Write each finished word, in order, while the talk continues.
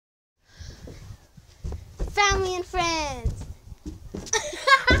family and friends.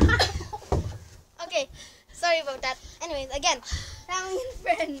 Okay, sorry about that. Anyways, again, family and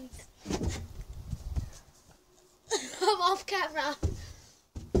friends. I'm off camera.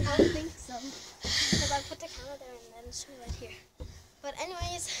 I don't think so. Because I put the camera there and then it's right here. But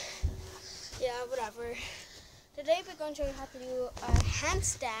anyways, yeah, whatever. Today we're going to show you how to do a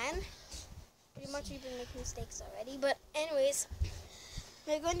handstand. Pretty much you've been making mistakes already. But anyways,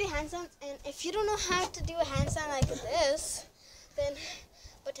 we're going to do handstands. And if you don't know how to do a handstand like this, then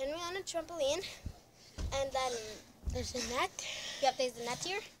pretend we're on a trampoline. And then There's a net. yep, there's the net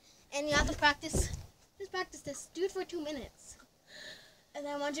here. And you have to practice. Just practice this. Do it for 2 minutes. And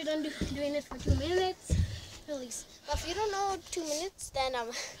then once you're done doing it for 2 minutes, release. But if you don't know 2 minutes, then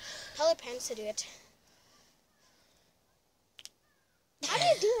tell your parents to do it. How do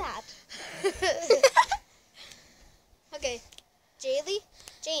you do that? Okay, Janie.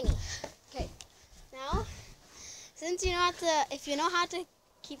 Okay, now since you know how to, if you know how to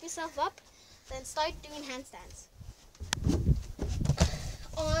keep yourself up, then start doing handstands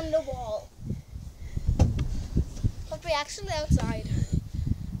on the wall. But we're actually outside.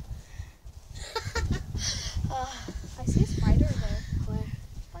 I see a spider there. Where?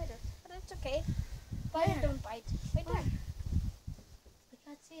 Spider, but it's okay. Spiders Where? don't bite. Right there. I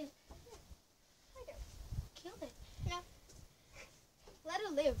can't see it. Spider. Kill it. Yeah. Let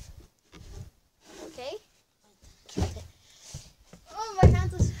it live. Okay. Kill it. Oh, my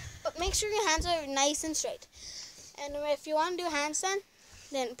hands are. But make sure your hands are nice and straight. And if you want to do a handstand,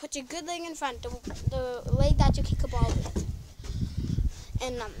 then put your good leg in front, the leg that you kick a ball with.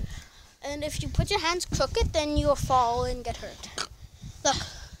 And if you put your hands crooked, then you'll fall and get hurt. Look,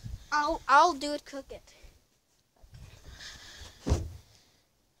 I'll do it crooked.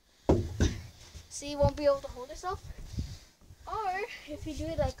 See, you won't be able to hold yourself. Or if you do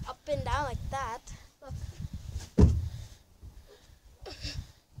it like up and down like that, look.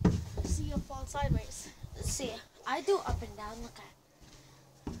 See, you'll fall sideways. See, I do up and down. Look at.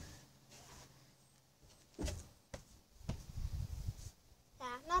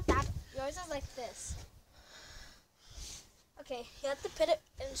 Yeah, not that. Yours is like this. Okay, you have to put it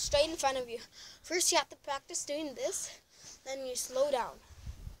in straight in front of you. First, you have to practice doing this. Then you slow down.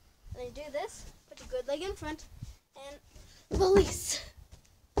 Then you do this. Put your good leg in front and release.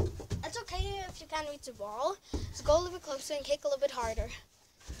 It's okay if you can't reach the ball. Just go a little bit closer and kick a little bit harder.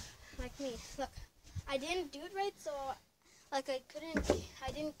 Like me. Look, I didn't do it right, so like I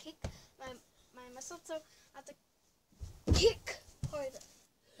didn't kick my muscle, so I have to kick harder.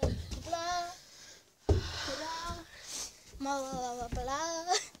 Blah, blah, blah,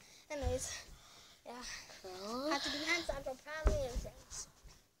 blah. Anyways, yeah. Have to do handstand for family and friends.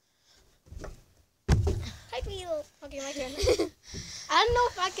 Cartwheel. Okay, my turn. I don't know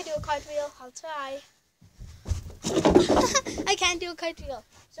if I can do a cartwheel. I'll try. I can't do a cartwheel.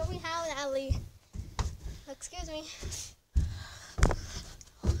 Show me how, Natalie. Excuse me.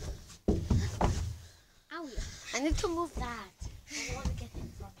 Ow. I need to move that. I don't want to get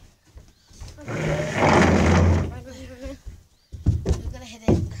hit from it. Okay. You're gonna hit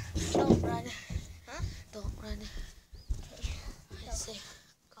it. Don't run. Huh? Don't run. Okay. I say,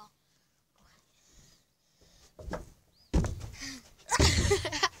 go.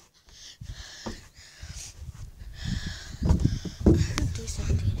 Do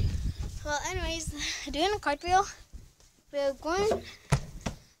something. Well, anyways, doing a cartwheel. We're going to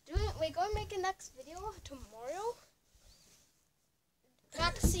make a next video tomorrow.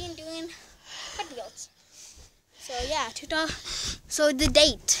 Practicing doing cartwheels. So yeah, so the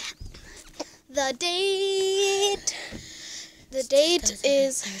date. The date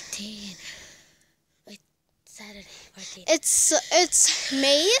is 13. Wait, Saturday, 14. it's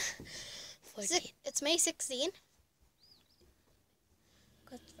May 14. It's May 16.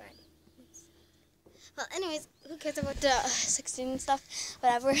 Good Friday. Well, anyways, who cares about the 16 stuff?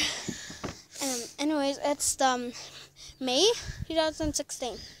 Whatever. Anyways, it's May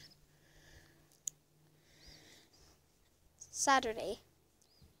 2016. Saturday.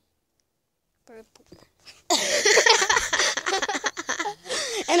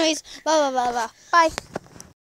 Anyways, blah blah blah blah. Bye.